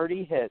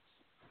 30 hits.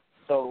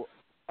 So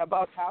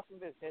about half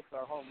of his hits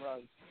are home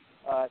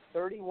runs.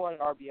 31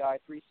 RBI,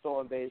 3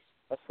 stolen base,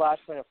 a slash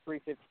line of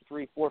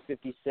 353,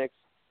 456,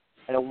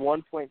 and a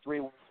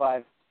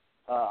 1.315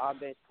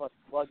 on-base plus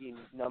slugging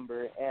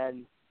number.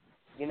 And,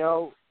 you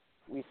know,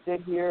 we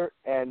sit here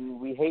and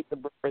we hate the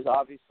Brewers,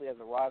 obviously, as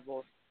a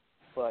rival,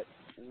 but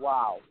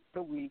wow,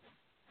 what a week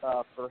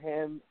for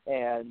him.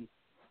 And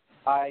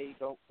I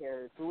don't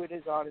care who it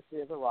is,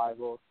 honestly, as a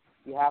rival.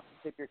 You have to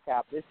tip your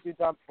cap. This dude's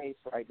on pace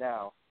right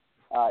now.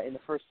 In the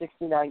first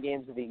 69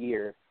 games of the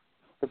year,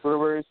 the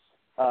Brewers,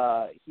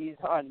 he's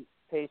on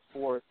pace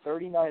for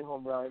 39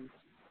 home runs,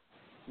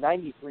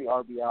 93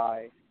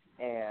 RBI,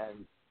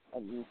 and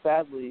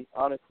sadly,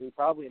 honestly,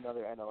 probably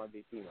another NL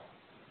MVP now.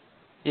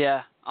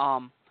 Yeah.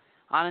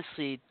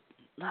 Honestly,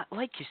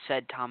 like you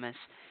said, Thomas,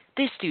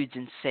 this dude's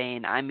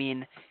insane. I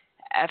mean,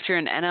 after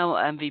an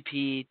NL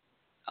MVP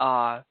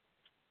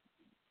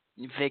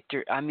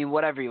victor, I mean,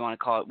 whatever you want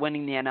to call it,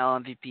 winning the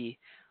NL MVP,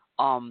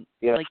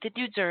 like the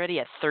dude's already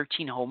at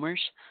 13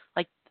 homers.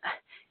 Like,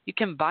 you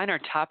combine our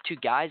top 2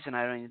 guys, and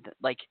I don't even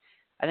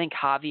I think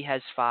Javi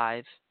has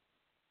 5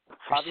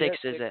 or Javi 6,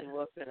 has is 6 it? and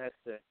Wilson has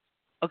 6.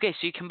 Okay,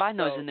 so you combine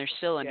those, and they're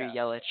still under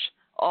Yelich.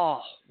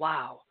 Oh,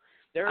 wow.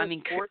 There are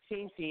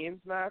 14 teams,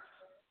 Max,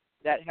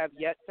 that have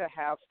yet to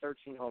have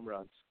 13 home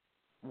runs.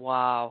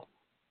 Wow.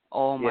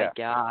 Oh, my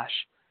gosh.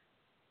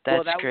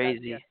 That's that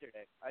crazy. Was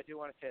yesterday. I do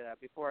want to say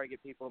that before I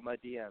get people in my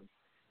DMs.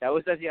 That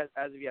was as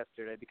of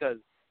yesterday, because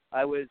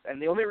I was,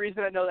 and the only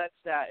reason I know that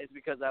stat is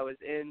because I was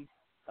in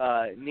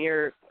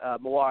near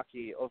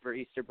Milwaukee over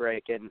Easter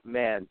break, and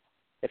man,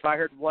 if I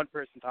heard one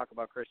person talk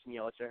about Christian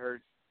Yelich, I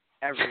heard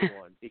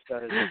everyone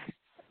because,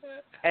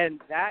 and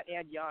that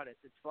and Giannis,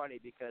 it's funny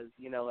because,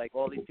 you know, like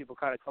all these people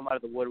kind of come out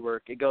of the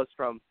woodwork. It goes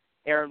from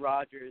Aaron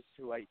Rodgers,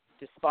 who I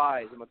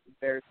despise, I'm a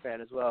Bears fan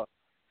as well.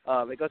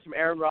 It goes from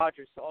Aaron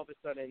Rodgers to all of a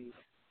sudden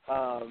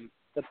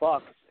the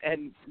Bucks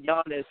and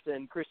Giannis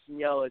and Christian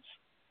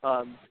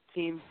Yelich,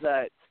 teams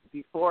that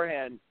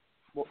beforehand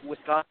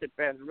Wisconsin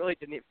fans really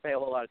didn't pay a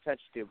whole lot of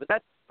attention to. But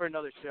that's for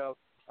another show.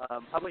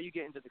 How about you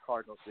get into the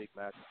Cardinals week,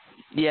 Matt?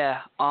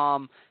 Yeah.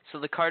 So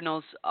the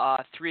Cardinals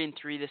 3-3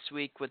 this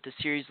week with the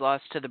series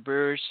loss to the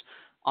Brewers.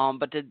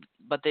 But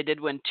they did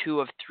win 2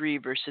 of 3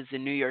 versus the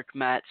New York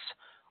Mets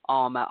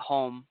at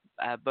home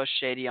at Busch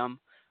Stadium.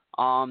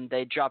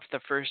 They dropped the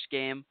first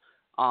game,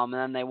 and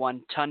then they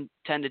won 10-2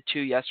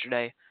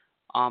 yesterday.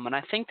 And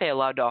I think they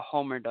allowed a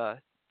homer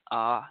to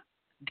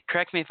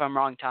correct me if I'm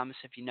wrong, Thomas,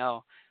 if you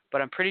know,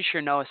 but I'm pretty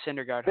sure Noah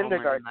Syndergaard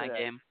homered in that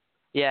game.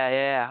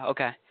 Yeah.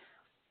 Okay.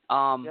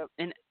 Yep.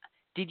 And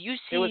did you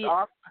see? It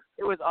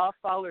was off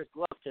Fowler's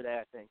glove today.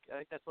 I think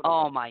that's what.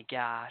 Oh my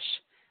gosh!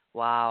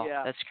 Wow,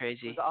 yeah, that's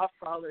crazy. It was off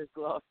Fowler's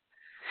glove.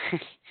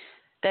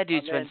 That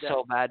dude's been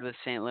so bad with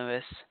St.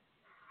 Louis.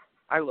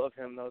 I love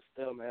him though,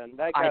 still, man.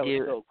 That guy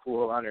was so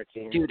cool on our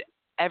team. Dude,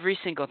 every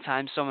single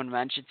time someone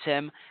mentions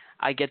him,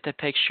 I get the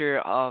picture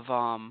of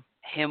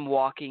him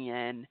walking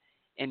in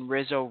and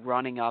Rizzo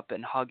running up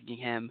and hugging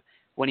him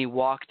when he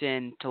walked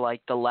in to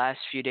like the last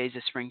few days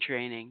of spring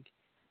training.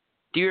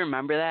 Do you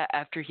remember that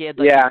after he had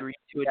agreed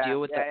to a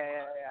deal with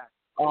Yeah.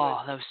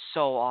 Oh, that was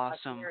so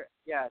awesome.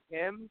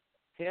 Him,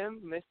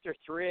 Mr.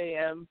 3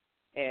 a.m.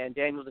 and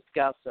Daniel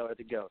Descalso are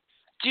the GOATs.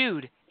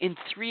 Dude, in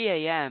 3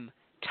 a.m.,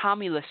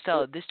 Tommy La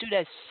Stella, this dude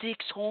has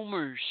 6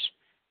 homers.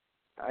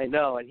 I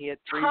know, and he had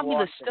 3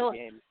 walks in the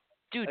game.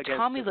 Dude,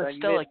 Tommy La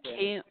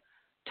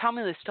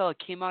Stella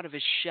came out of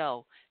his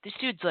shell. This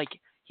dude's like,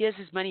 he has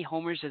as many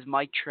homers as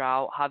Mike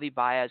Trout, Javi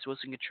Baez,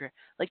 Wilson Contreras.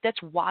 Like,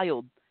 that's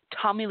wild.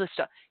 Tommy La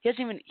Stella,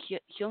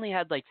 he only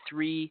had like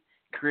 3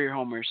 career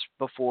homers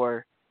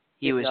before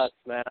he was nuts,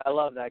 man. I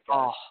love that guy.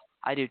 Oh,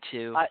 I do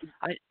too.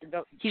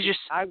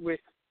 I wish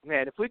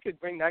man, if we could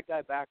bring that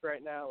guy back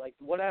right now, like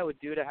what I would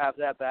do to have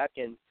that back.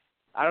 And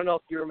I don't know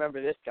if you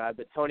remember this guy,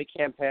 but Tony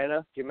Campana.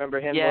 Do you remember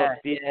him?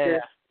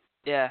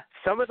 Yeah.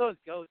 Some of those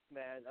goats,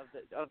 man,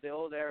 of the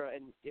old era.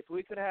 And if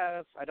we could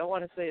have, I don't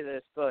want to say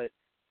this, but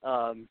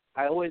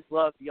I always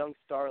loved young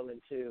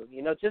Starlin too.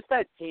 You know, just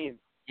that team.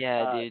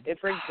 Yeah, dude.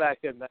 It brings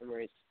back good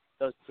memories.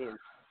 Those teams.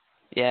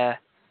 Yeah.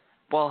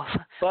 Well,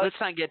 but, let's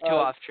not get too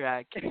off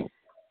track.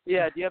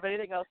 Yeah. Do you have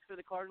anything else for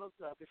the Cardinals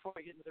before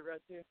we get into the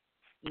Reds here?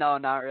 No,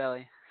 not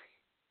really.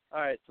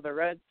 All right. So the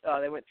Reds,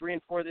 they went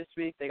 3-4 this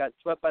week. They got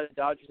swept by the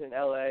Dodgers in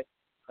L.A. It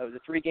was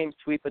a 3-game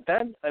sweep, but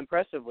then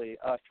impressively,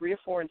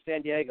 3-4 in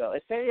San Diego.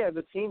 And San Diego is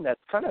a team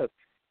that's kind of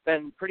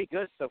been pretty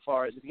good so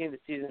far at the beginning of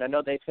the season. I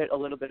know they've hit a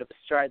little bit of a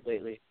stride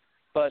lately,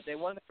 but they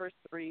won the first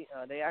 3.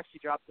 They actually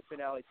dropped the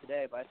finale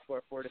today by a score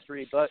of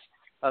 4-3. But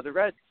the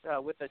Reds,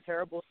 with a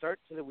terrible start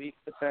to the week,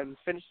 but then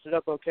finished it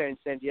up okay in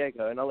San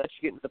Diego. And I'll let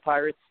you get into the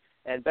Pirates.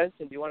 And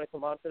Benson, do you want to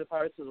come on for the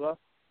Pirates as well?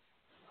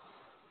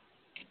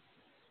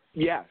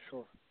 Yeah,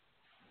 sure.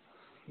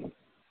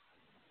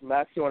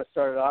 Max, you want to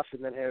start it off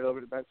and then hand it over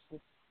to Benson?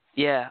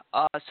 Yeah.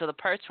 So the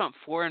Pirates went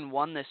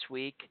 4-1 this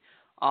week,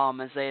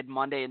 as they had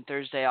Monday and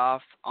Thursday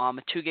off. A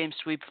 2-game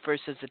sweep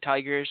versus the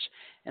Tigers,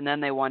 and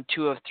then they won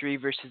 2 of 3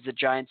 versus the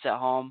Giants at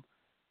home.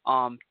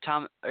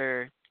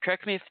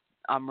 Correct me if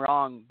I'm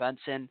wrong,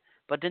 Benson,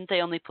 but didn't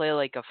they only play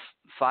like a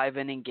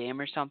 5-inning game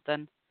or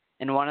something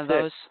in one of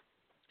those?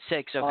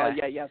 6. Okay.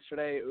 Yeah.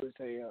 Yesterday it was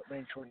a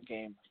rain-shortened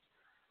game.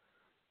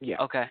 Yeah.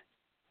 Okay.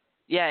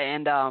 Yeah,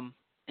 and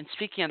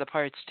speaking of the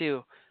Pirates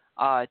too,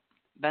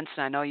 Benson,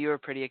 I know you were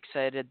pretty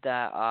excited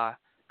that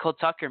Cole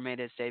Tucker made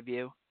his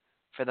debut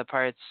for the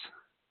Pirates.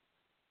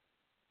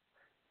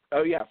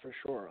 Oh yeah, for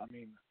sure. I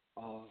mean,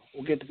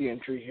 we'll get to the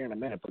injury here in a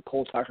minute, but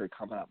Cole Tucker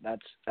coming up,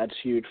 that's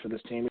huge for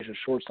this team. He's a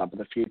shortstop of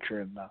the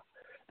future, and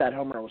that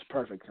homer was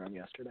perfect for him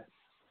yesterday.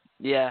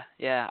 Yeah,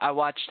 I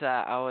watched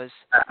that.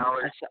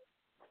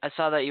 I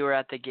saw that you were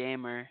at the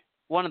game, or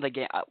one of the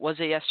game. Was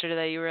it yesterday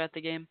that you were at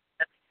the game?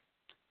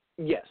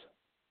 Yes.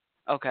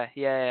 Okay,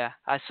 yeah.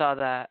 I saw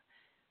that.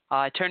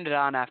 I turned it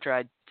on after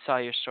I saw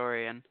your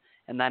story, and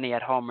then he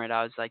had homered.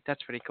 I was like,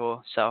 that's pretty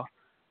cool. So.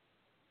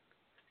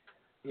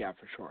 Yeah,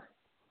 for sure.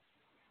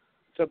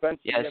 So, Ben,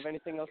 yes. Do you have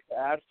anything else to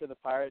add for the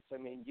Pirates? I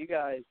mean, you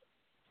guys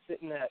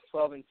sitting at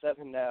 12-7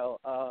 now,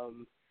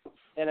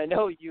 and I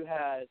know you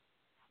had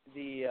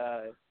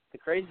the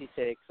crazy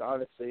takes,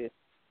 honestly,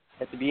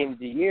 at the beginning of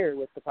the year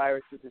with the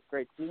Pirates with this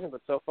great season,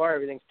 but so far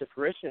everything's to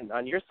fruition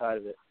on your side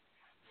of it.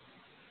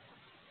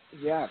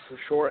 Yeah, for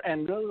sure.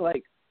 And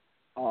really,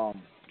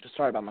 just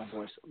sorry about my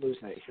voice,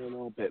 losing it here a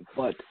little bit,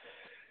 but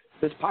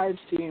this Pirates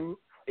team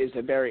is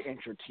a very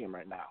injured team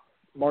right now.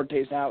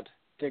 Marte's out,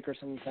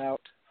 Dickerson's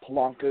out,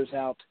 Polanco's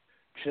out,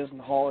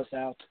 Chisenhall is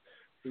out.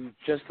 We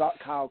just got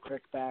Kyle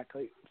Crick back.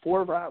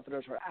 4 of our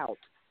outfielders are out.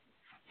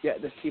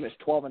 Yet this team is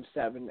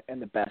 12-7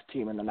 and the best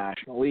team in the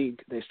National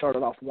League. They started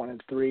off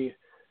 1-3.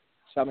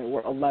 So, I mean,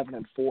 we're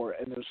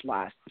 11-4 in those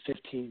last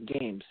 15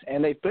 games.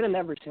 And they've been in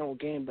every single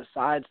game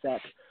besides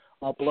that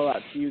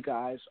blowout to you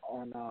guys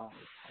on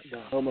the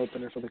home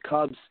opener for the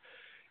Cubs.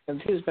 And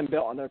the team's been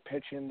built on their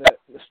pitching.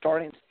 The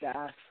starting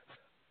staff,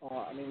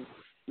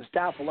 the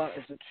staff alone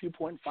is a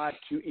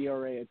 2.52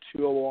 ERA, a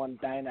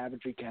 2.01 batting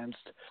average against.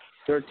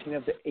 13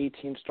 of the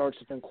 18 starts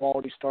have been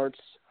quality starts.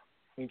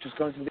 I mean, just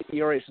going through the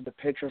ERAs of the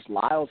pitchers,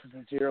 Lyles is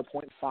a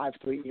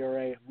 0.53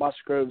 ERA,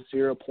 Musgrove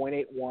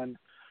 0.81,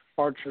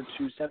 Archer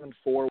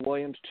 2.74,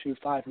 Williams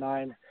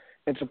 2.59,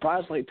 and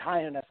surprisingly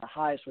Tynan at the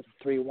highest with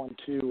a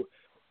 3.12.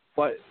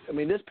 But, I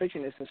mean, this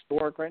pitching is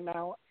historic right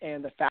now,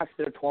 and the fact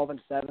that they're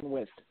 12-7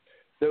 with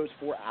those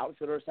 4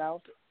 outfielders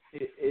out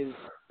is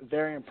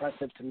very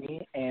impressive to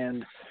me.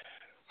 And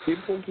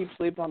people keep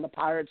sleeping on the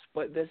Pirates,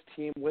 but this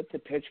team with the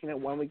pitching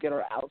and when we get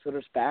our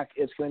outfielders back,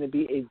 it's going to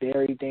be a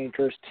very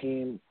dangerous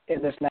team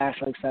in this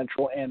National League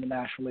Central and the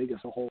National League as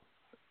a whole.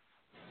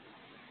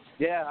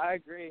 Yeah, I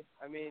agree.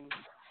 I mean,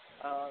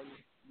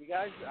 you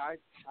guys, I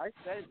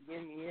said at the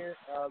beginning of the year,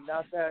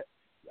 not that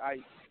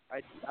I'm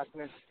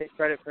going to take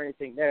credit for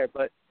anything there,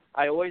 but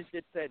I always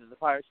did say that the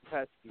Pirates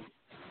are pesky,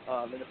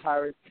 and the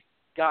Pirates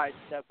guys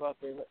step up.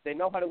 They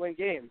know how to win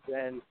games,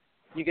 and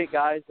you get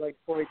guys like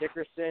Corey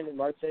Dickerson and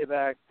Marte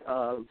back.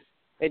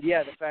 And,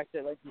 yeah, the fact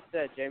that, like you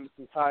said,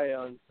 Jameson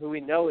Taillon, who we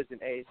know is an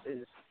ace,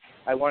 is,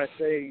 I want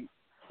to say,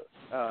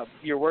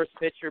 your worst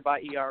pitcher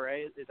by ERA.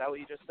 Is that what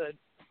you just said?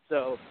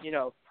 So,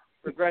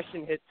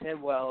 regression hits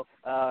him well,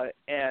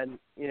 and,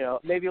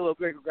 maybe a little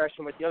bit of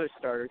regression with the other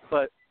starters,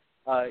 but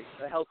a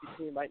healthy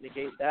team might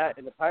negate that,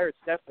 and the Pirates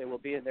definitely will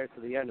be in there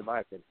to the end, in my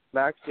opinion.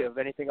 Max, do you have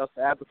anything else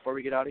to add before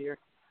we get out of here?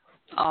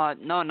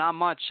 No, not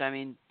much. I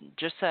mean,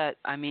 just that,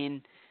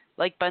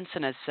 like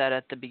Benson has said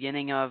at the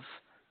beginning of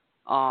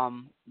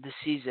the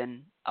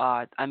season,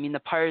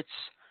 the Pirates,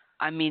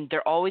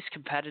 they're always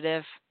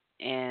competitive,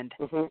 and,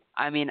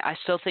 I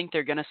still think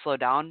they're going to slow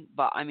down,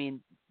 but,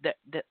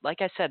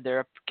 like I said,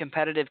 they're a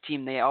competitive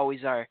team. They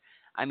always are.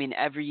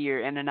 Every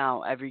year, in and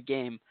out, every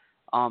game,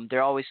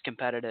 they're always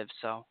competitive,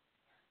 so.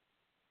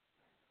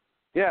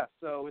 Yeah,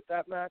 so with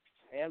that, Max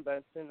and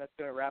Benson, that's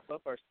going to wrap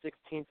up our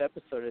 16th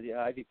episode of the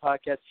Ivy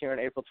Podcast here on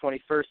April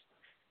 21st,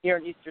 here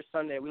on Easter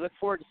Sunday. We look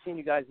forward to seeing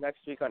you guys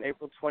next week on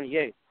April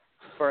 28th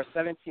for our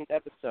 17th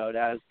episode,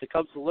 as the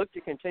Cubs will look to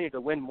continue to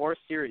win more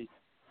series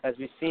as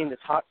we've seen this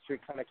hot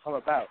streak kind of come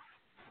about.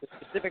 The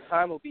specific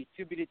time will be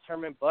to be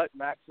determined, but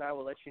Max and I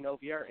will let you know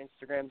via our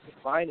Instagram.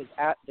 Mine is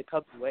at the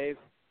Cubs Wave.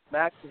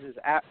 Max's is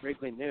at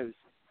Wrigley News.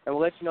 And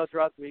we'll let you know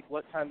throughout the week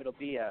what time it'll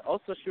be at.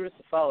 Also, shoot us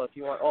a follow if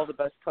you want all the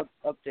best Cubs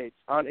updates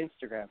on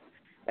Instagram.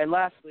 And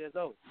lastly, as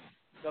always,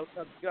 go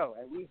Cubs go.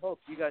 And we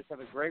hope you guys have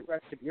a great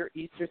rest of your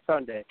Easter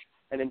Sunday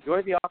and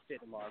enjoy the off day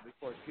tomorrow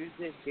before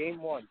Tuesday's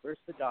Game 1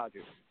 versus the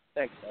Dodgers.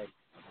 Thanks, guys.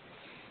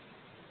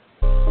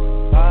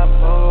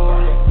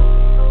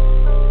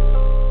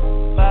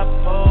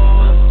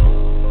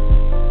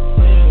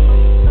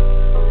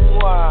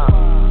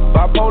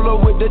 Bipolar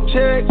with the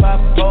check.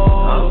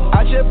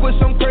 I just put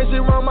some crazy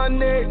around my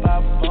neck.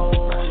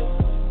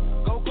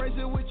 Go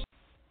crazy with you.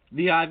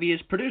 The Ivy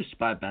is produced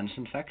by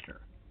Benson Fector.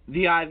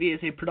 The Ivy is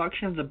a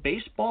production of the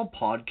Baseball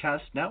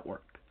Podcast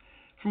Network.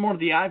 For more of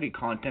the Ivy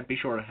content, be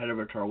sure to head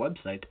over to our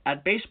website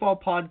at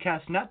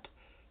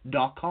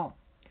baseballpodcastnet.com.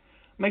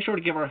 Make sure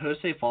to give our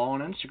hosts a follow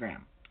on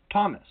Instagram.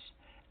 Thomas,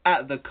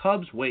 at the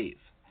Cubs Wave,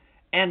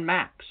 and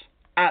Max,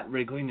 at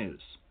Wrigley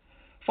News.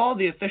 Follow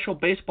the official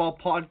Baseball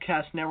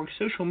Podcast Network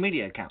social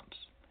media accounts.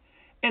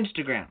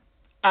 Instagram,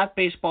 at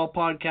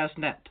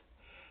BaseballPodcastNet.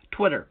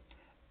 Twitter,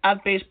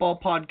 at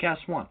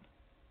BaseballPodcast1.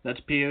 That's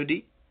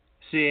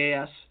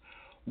PODCAS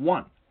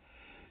 1.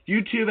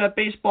 YouTube at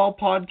Baseball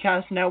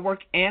Podcast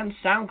Network, and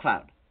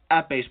SoundCloud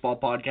at Baseball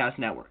Podcast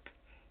Network.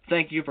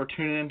 Thank you for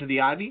tuning in to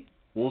the Ivy.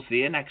 We'll see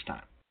you next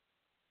time.